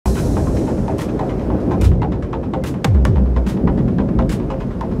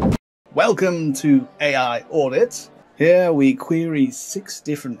Welcome to AI Audit. Here we query 6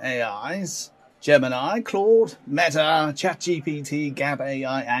 different AIs: Gemini, Claude, Meta, ChatGPT, Gab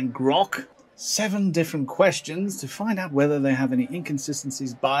AI, and Grok. 7 different questions to find out whether they have any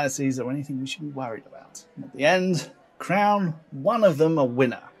inconsistencies, biases, or anything we should be worried about. And at the end, crown one of them a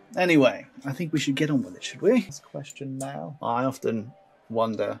winner. Anyway, I think we should get on with it, should we? This question now. I often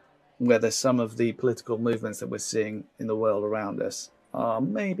wonder whether some of the political movements that we're seeing in the world around us are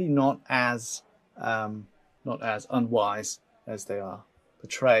maybe not as unwise as they are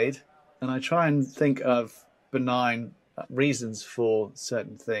portrayed. And I try and think of benign reasons for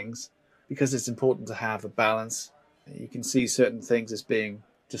certain things, because it's important to have a balance. You can see certain things as being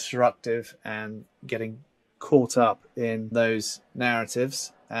disruptive and getting caught up in those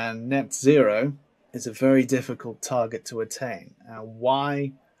narratives. And net zero is a very difficult target to attain.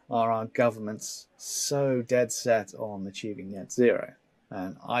 Why are our governments so dead set on achieving net zero?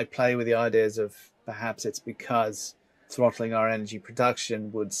 And I play with the ideas of perhaps it's because throttling our energy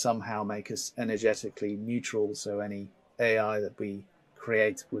production would somehow make us energetically neutral, so any AI that we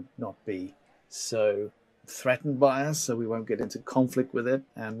create would not be so threatened by us, so we won't get into conflict with it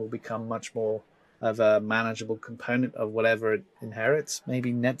and will become much more of a manageable component of whatever it inherits.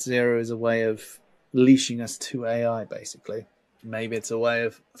 Maybe net zero is a way of leashing us to AI, basically. Maybe it's a way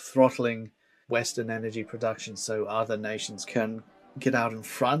of throttling Western energy production so other nations can get out in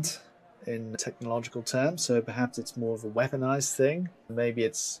front in technological terms. So perhaps it's more of a weaponized thing. Maybe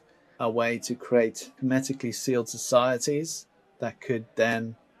it's a way to create hermetically sealed societies that could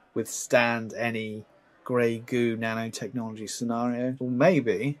then withstand any grey goo nanotechnology scenario. Or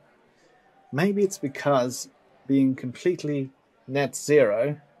maybe it's because being completely net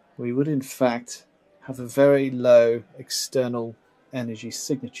zero, we would in fact have a very low external energy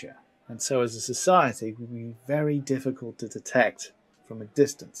signature. And so as a society, it would be very difficult to detect from a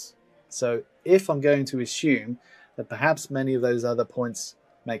distance. So if I'm going to assume that perhaps many of those other points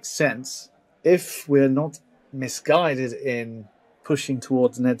make sense, if we're not misguided in pushing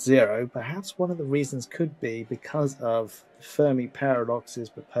towards net zero, perhaps one of the reasons could be because of Fermi paradox's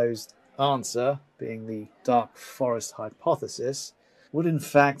proposed answer, being the dark forest hypothesis, would in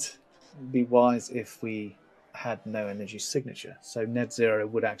fact be wise if we had no energy signature. So net zero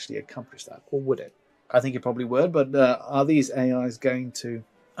would actually accomplish that, or would it? I think it probably would, but are these AIs going to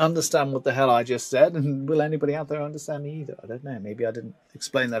understand what the hell I just said? And will anybody out there understand me either? I don't know. Maybe I didn't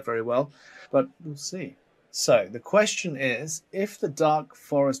explain that very well, but we'll see. So the question is, if the dark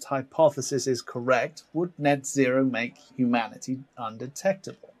forest hypothesis is correct, would net zero make humanity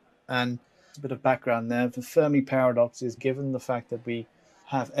undetectable? And a bit of background there. The Fermi paradox is, given the fact that we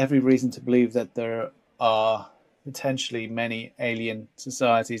have every reason to believe that there are potentially many alien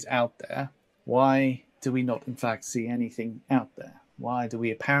societies out there, why do we not in fact see anything out there? Why do we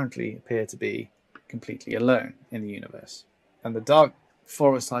apparently appear to be completely alone in the universe? And the dark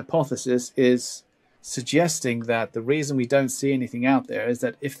forest hypothesis is suggesting that the reason we don't see anything out there is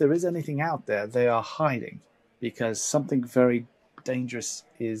that if there is anything out there, they are hiding, because something very dangerous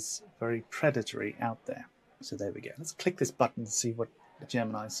is very predatory out there. So there we go. Let's click this button to see what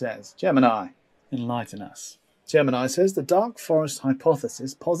Gemini says. Gemini, enlighten us. Gemini says the dark forest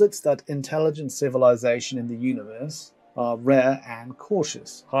hypothesis posits that intelligent civilization in the universe are rare and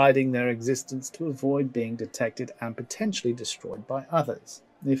cautious, hiding their existence to avoid being detected and potentially destroyed by others.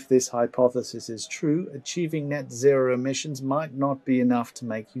 If this hypothesis is true, achieving net zero emissions might not be enough to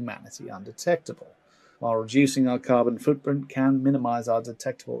make humanity undetectable. While reducing our carbon footprint can minimize our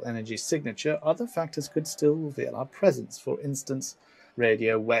detectable energy signature, other factors could still reveal our presence. For instance,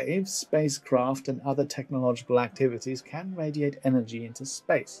 radio waves, spacecraft, and other technological activities can radiate energy into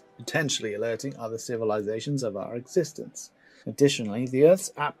space, potentially alerting other civilizations of our existence. Additionally, the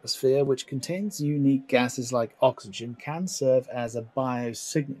Earth's atmosphere, which contains unique gases like oxygen, can serve as a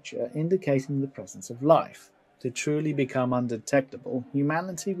biosignature indicating the presence of life. To truly become undetectable,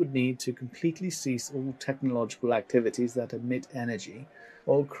 humanity would need to completely cease all technological activities that emit energy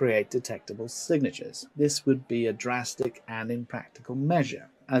or create detectable signatures. This would be a drastic and impractical measure,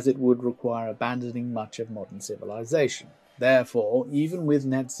 as it would require abandoning much of modern civilization. Therefore, even with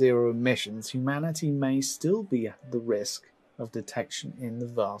net zero emissions, humanity may still be at the risk of detection in the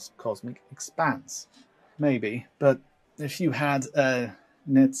vast cosmic expanse. Maybe, but if you had a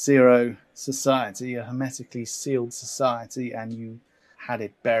net zero society, a hermetically sealed society, and you had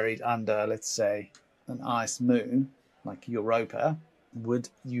it buried under, let's say, an ice moon, like Europa, would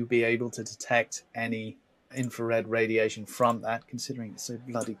you be able to detect any infrared radiation from that, considering it's so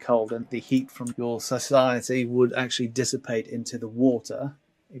bloody cold, and the heat from your society would actually dissipate into the water?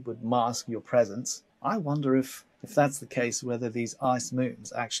 It would mask your presence. I wonder if If that's the case, whether these ice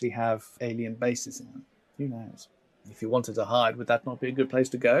moons actually have alien bases in them, who knows? If you wanted to hide, would that not be a good place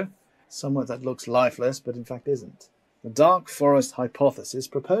to go? Somewhere that looks lifeless, but in fact isn't. The dark forest hypothesis,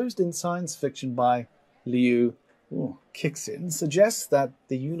 proposed in science fiction by Liu Cixin, suggests that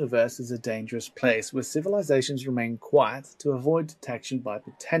the universe is a dangerous place where civilizations remain quiet to avoid detection by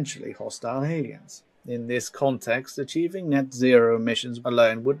potentially hostile aliens. In this context, achieving net zero emissions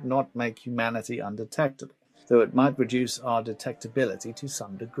alone would not make humanity undetectable, though it might reduce our detectability to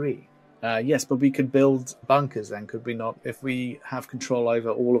some degree. Yes, but we could build bunkers then, could we not? If we have control over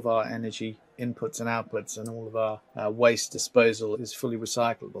all of our energy inputs and outputs and all of our waste disposal is fully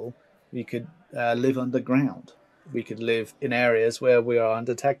recyclable, we could live underground. We could live in areas where we are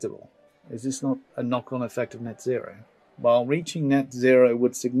undetectable. Is this not a knock-on effect of net zero? While reaching net zero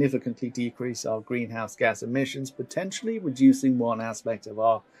would significantly decrease our greenhouse gas emissions, potentially reducing one aspect of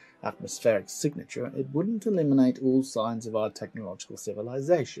our atmospheric signature, it wouldn't eliminate all signs of our technological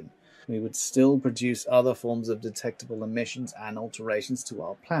civilization. We would still produce other forms of detectable emissions and alterations to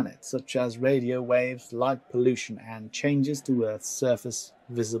our planet, such as radio waves, light pollution, and changes to Earth's surface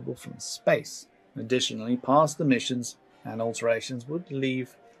visible from space. Additionally, past emissions and alterations would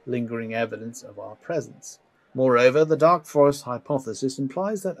leave lingering evidence of our presence. Moreover, the dark forest hypothesis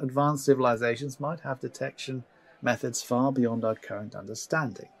implies that advanced civilizations might have detection methods far beyond our current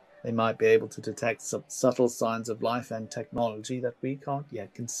understanding. They might be able to detect subtle signs of life and technology that we can't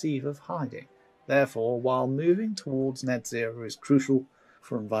yet conceive of hiding. Therefore, while moving towards net zero is crucial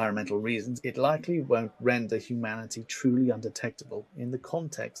for environmental reasons, it likely won't render humanity truly undetectable in the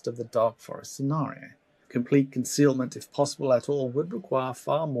context of the dark forest scenario. Complete concealment, if possible at all, would require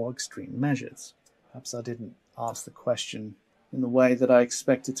far more extreme measures. Perhaps I didn't ask the question in the way that I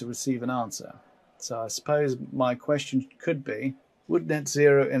expected to receive an answer. So I suppose my question could be, would net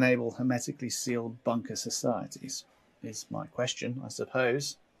zero enable hermetically sealed bunker societies? Is my question, I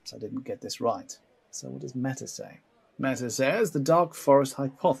suppose. So I didn't get this right. So what does Meta say? Meta says the dark forest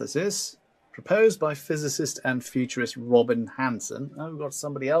hypothesis, proposed by physicist and futurist Robin Hanson. Oh, we've got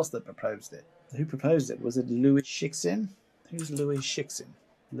somebody else that proposed it. Who proposed it? Was it Louis Cixin? Who's Louis Cixin?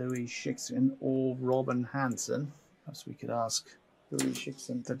 Louis Cixin or Robin Hanson? Perhaps we could ask Louis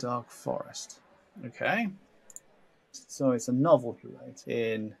Cixin, the dark forest. Okay. So it's a novel he wrote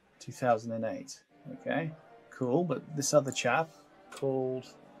in 2008. Okay, cool. But this other chap called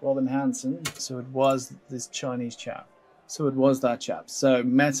Robin Hanson, so it was this Chinese chap. So it was that chap. So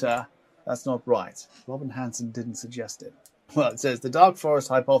Meta, that's not right. Robin Hanson didn't suggest it. Well, it says the dark forest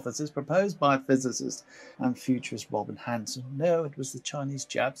hypothesis proposed by physicist and futurist Robin Hanson. No, it was the Chinese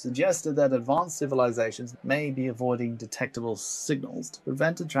chap. Suggested that advanced civilizations may be avoiding detectable signals to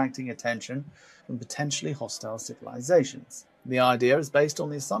prevent attracting attention from potentially hostile civilizations. The idea is based on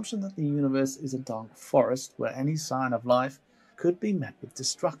the assumption that the universe is a dark forest where any sign of life could be met with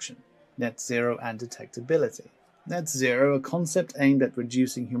destruction, net zero and detectability. Net zero, a concept aimed at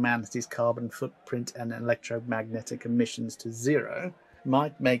reducing humanity's carbon footprint and electromagnetic emissions to zero,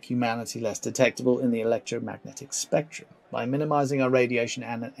 might make humanity less detectable in the electromagnetic spectrum. By minimizing our radiation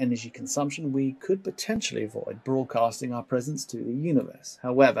and energy consumption, we could potentially avoid broadcasting our presence to the universe.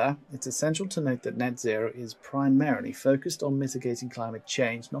 However, it's essential to note that net zero is primarily focused on mitigating climate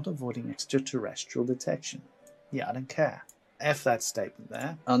change, not avoiding extraterrestrial detection. Yeah, I don't care. F that statement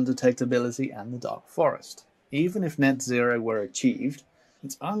there. Undetectability and the dark forest. Even if net zero were achieved,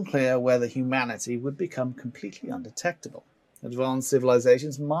 it's unclear whether humanity would become completely undetectable. Advanced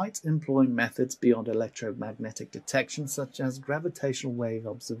civilizations might employ methods beyond electromagnetic detection, such as gravitational wave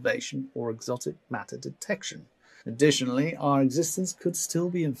observation or exotic matter detection. Additionally, our existence could still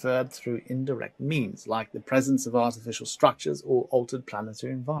be inferred through indirect means, like the presence of artificial structures or altered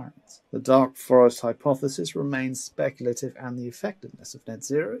planetary environments. The dark forest hypothesis remains speculative, and the effectiveness of net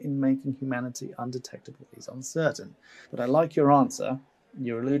zero in making humanity undetectable is uncertain. But I like your answer.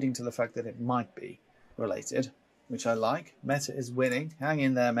 You're alluding to the fact that it might be related, which I like. Meta is winning. Hang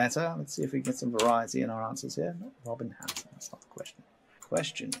in there, Meta. Let's see if we get some variety in our answers here. Not Robin Hanson, that's not the question. The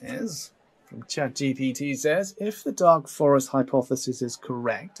question is, from ChatGPT says, if the dark forest hypothesis is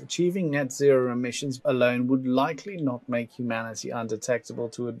correct, achieving net zero emissions alone would likely not make humanity undetectable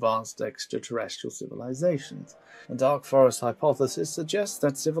to advanced extraterrestrial civilizations. The dark forest hypothesis suggests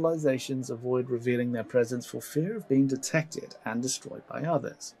that civilizations avoid revealing their presence for fear of being detected and destroyed by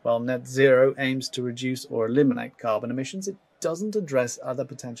others. While net zero aims to reduce or eliminate carbon emissions, it doesn't address other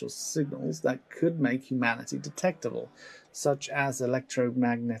potential signals that could make humanity detectable, such as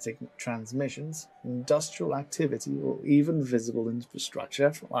electromagnetic transmissions, industrial activity, or even visible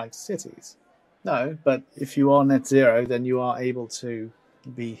infrastructure like cities. No, but if you are net zero, then you are able to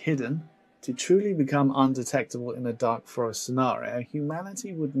be hidden To truly become undetectable in a dark forest scenario,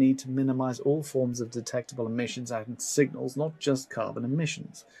 humanity would need to minimize all forms of detectable emissions and signals, not just carbon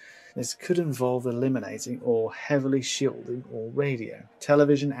emissions. This could involve eliminating or heavily shielding all radio,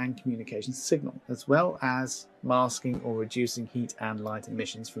 television and communication signal, as well as masking or reducing heat and light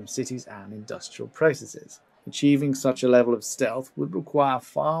emissions from cities and industrial processes. Achieving such a level of stealth would require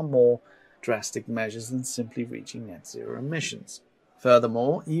far more drastic measures than simply reaching net zero emissions.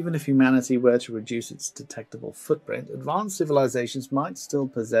 Furthermore, even if humanity were to reduce its detectable footprint, advanced civilizations might still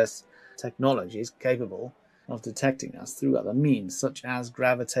possess technologies capable of detecting us through other means, such as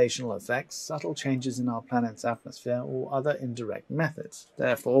gravitational effects, subtle changes in our planet's atmosphere, or other indirect methods.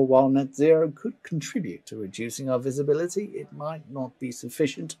 Therefore, while net zero could contribute to reducing our visibility, it might not be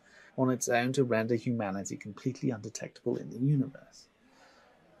sufficient on its own to render humanity completely undetectable in the universe.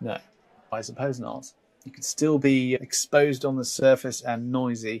 No, I suppose not. You could still be exposed on the surface and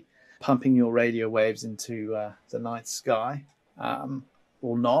noisy, pumping your radio waves into the night sky,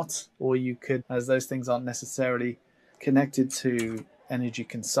 or not. Or you could, as those things aren't necessarily connected to energy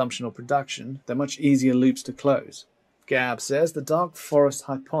consumption or production, they're much easier loops to close. Gab says the dark forest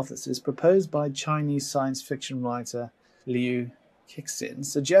hypothesis proposed by Chinese science fiction writer Liu Cixin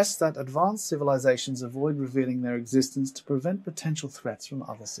suggests that advanced civilizations avoid revealing their existence to prevent potential threats from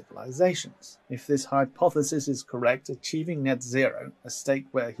other civilizations. If this hypothesis is correct, achieving net zero, a state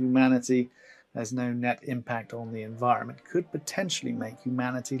where humanity has no net impact on the environment, could potentially make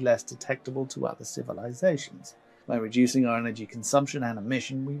humanity less detectable to other civilizations. By reducing our energy consumption and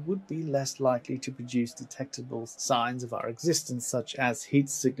emission, we would be less likely to produce detectable signs of our existence, such as heat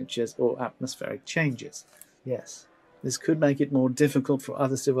signatures or atmospheric changes. Yes. This could make it more difficult for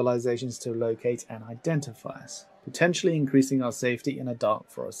other civilizations to locate and identify us, potentially increasing our safety in a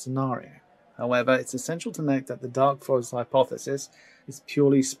dark forest scenario. However, it's essential to note that the dark forest hypothesis is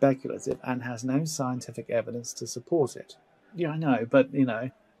purely speculative and has no scientific evidence to support it. Yeah, I know, but,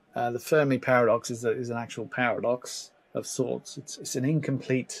 the Fermi paradox is an actual paradox of sorts. It's an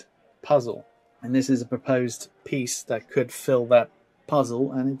incomplete puzzle, and this is a proposed piece that could fill that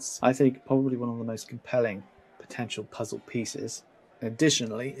puzzle, and it's, I think, probably one of the most compelling potential puzzle pieces.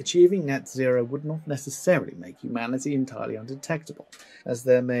 Additionally, achieving net zero would not necessarily make humanity entirely undetectable, as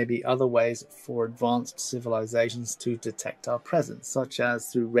there may be other ways for advanced civilizations to detect our presence, such as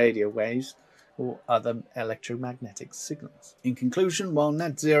through radio waves or other electromagnetic signals. In conclusion, while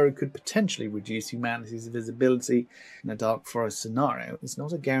net zero could potentially reduce humanity's visibility in a dark forest scenario, it's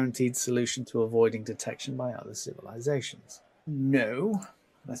not a guaranteed solution to avoiding detection by other civilizations. No,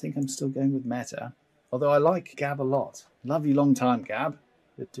 I think I'm still going with Meta. Although I like Gab a lot. Love you long time, Gab.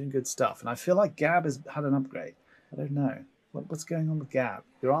 You're doing good stuff. And I feel like Gab has had an upgrade. I don't know. What's going on with Gab?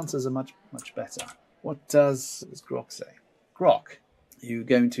 Your answers are much, much better. What does Grok say? Grok, are you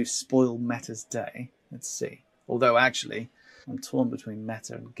going to spoil Meta's day? Let's see. Although, actually, I'm torn between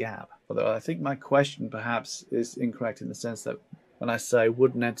Meta and Gab. Although I think my question, perhaps, is incorrect in the sense that when I say,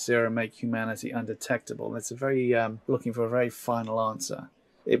 would net zero make humanity undetectable? It's a very, looking for a very final answer.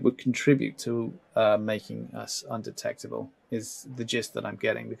 It would contribute to making us undetectable, is the gist that I'm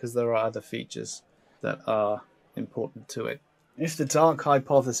getting, because there are other features that are important to it. If the dark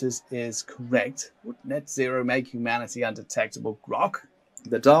hypothesis is correct, would net zero make humanity undetectable, Grok?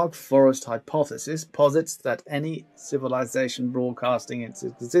 The dark forest hypothesis posits that any civilization broadcasting its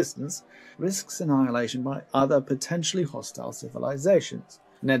existence risks annihilation by other potentially hostile civilizations.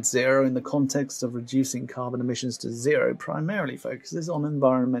 Net zero, in the context of reducing carbon emissions to zero, primarily focuses on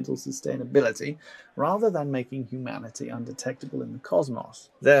environmental sustainability rather than making humanity undetectable in the cosmos.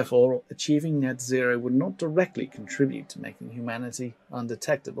 Therefore, achieving net zero would not directly contribute to making humanity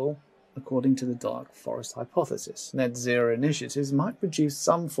undetectable, according to the dark forest hypothesis. Net zero initiatives might produce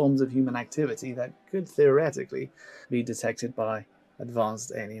some forms of human activity that could theoretically be detected by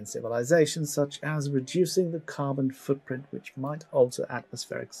advanced alien civilizations, such as reducing the carbon footprint, which might alter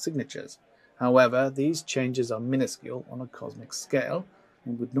atmospheric signatures. However, these changes are minuscule on a cosmic scale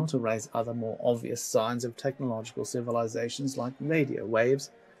and would not erase other more obvious signs of technological civilizations like radio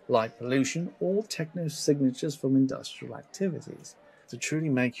waves, light pollution, or techno-signatures from industrial activities. To truly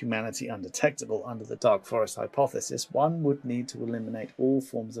make humanity undetectable under the dark forest hypothesis, one would need to eliminate all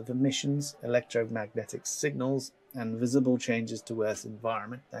forms of emissions, electromagnetic signals, and visible changes to Earth's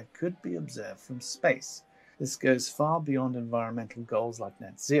environment that could be observed from space. This goes far beyond environmental goals like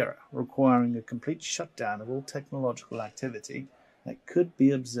net zero, requiring a complete shutdown of all technological activity that could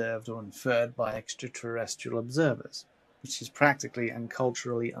be observed or inferred by extraterrestrial observers, which is practically and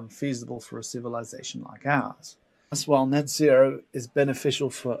culturally unfeasible for a civilization like ours. Thus, while net zero is beneficial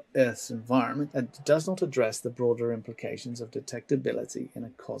for Earth's environment, it does not address the broader implications of detectability in a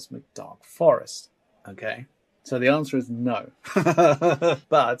cosmic dark forest. Okay? So the answer is no.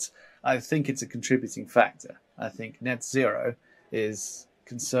 But I think it's a contributing factor. I think net zero is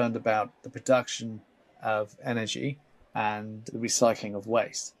concerned about the production of energy and the recycling of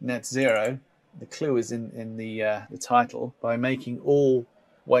waste. Net zero, the clue is in the title. By making all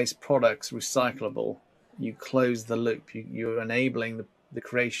waste products recyclable, you close the loop. You're enabling the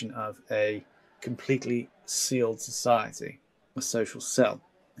creation of a completely sealed society, a social cell.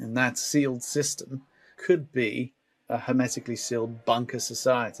 And that sealed system could be a hermetically sealed bunker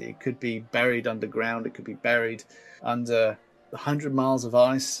society. It could be buried underground. It could be buried under 100 miles of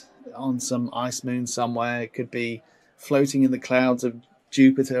ice on some ice moon somewhere. It could be floating in the clouds of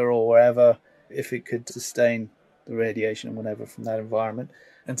Jupiter or wherever, if it could sustain the radiation and whatever from that environment.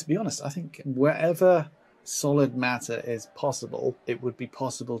 And to be honest, I think wherever solid matter is possible, it would be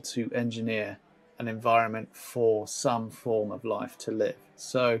possible to engineer an environment for some form of life to live.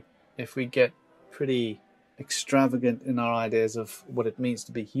 So if we get pretty extravagant in our ideas of what it means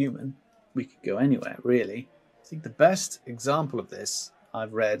to be human, we could go anywhere, really. I think the best example of this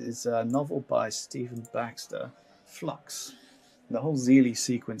I've read is a novel by Stephen Baxter, Flux. The whole Zeely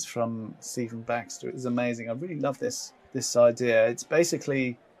sequence from Stephen Baxter is amazing. I really love this idea. It's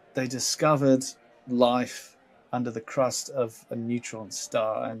basically they discovered life under the crust of a neutron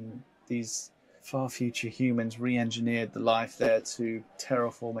star, and these far future humans re-engineered the life there to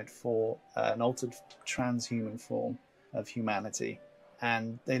terraform it for an altered transhuman form of humanity.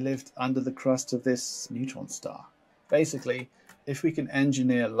 And they lived under the crust of this neutron star. Basically, if we can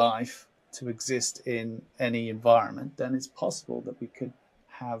engineer life to exist in any environment, then it's possible that we could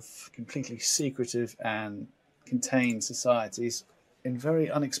have completely secretive and contained societies in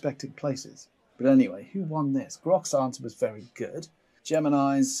very unexpected places. But anyway, who won this? Grok's answer was very good.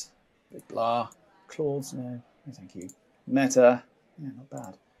 Gemini's, a bit blah. Claude's, no thank you. Meta, yeah, not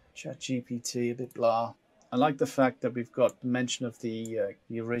bad. ChatGPT, a bit blah. I like the fact that we've got mention of the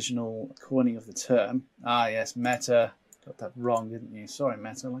original coining of the term. Ah, yes, Meta. Got that wrong, didn't you? Sorry,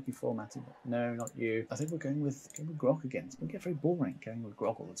 Meta. I like you formatted. No, not you. I think we're going with Grok again. It's going to get very boring going with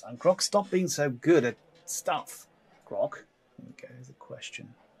Grok all the time. Grok, stop being so good at stuff. Grok. Okay, here's a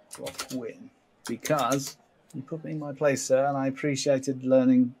question. Grok win. Because you put me in my place, sir, and I appreciated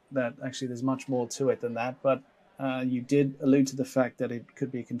learning that actually there's much more to it than that. But you did allude to the fact that it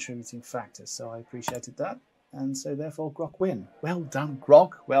could be a contributing factor, so I appreciated that. And so therefore, Grok win. Well done,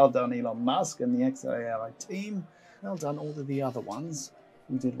 Grok. Well done, Elon Musk and the XAI team. Well done, all of the other ones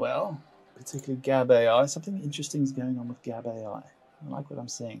who did well, particularly Gab AI. Something interesting is going on with Gab AI. I like what I'm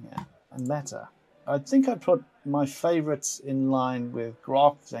seeing here. And Meta. I think I put my favourites in line with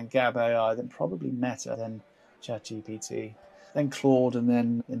Grok, then Gab AI, then probably Meta, then ChatGPT, then Claude, and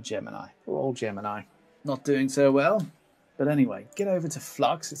then Gemini. We're all Gemini. Not doing so well. But anyway, get over to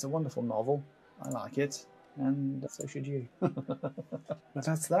Flux. It's a wonderful novel. I like it. And so should you. But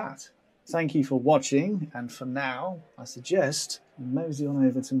that's that. Thank you for watching, and for now, I suggest you mosey on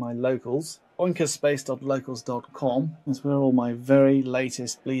over to my locals. Oinkerspace.locals.com is where all my very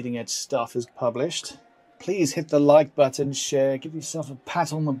latest bleeding edge stuff is published. Please hit the like button, share, give yourself a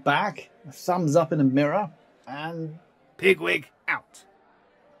pat on the back, a thumbs up in a mirror, and Pigwig out.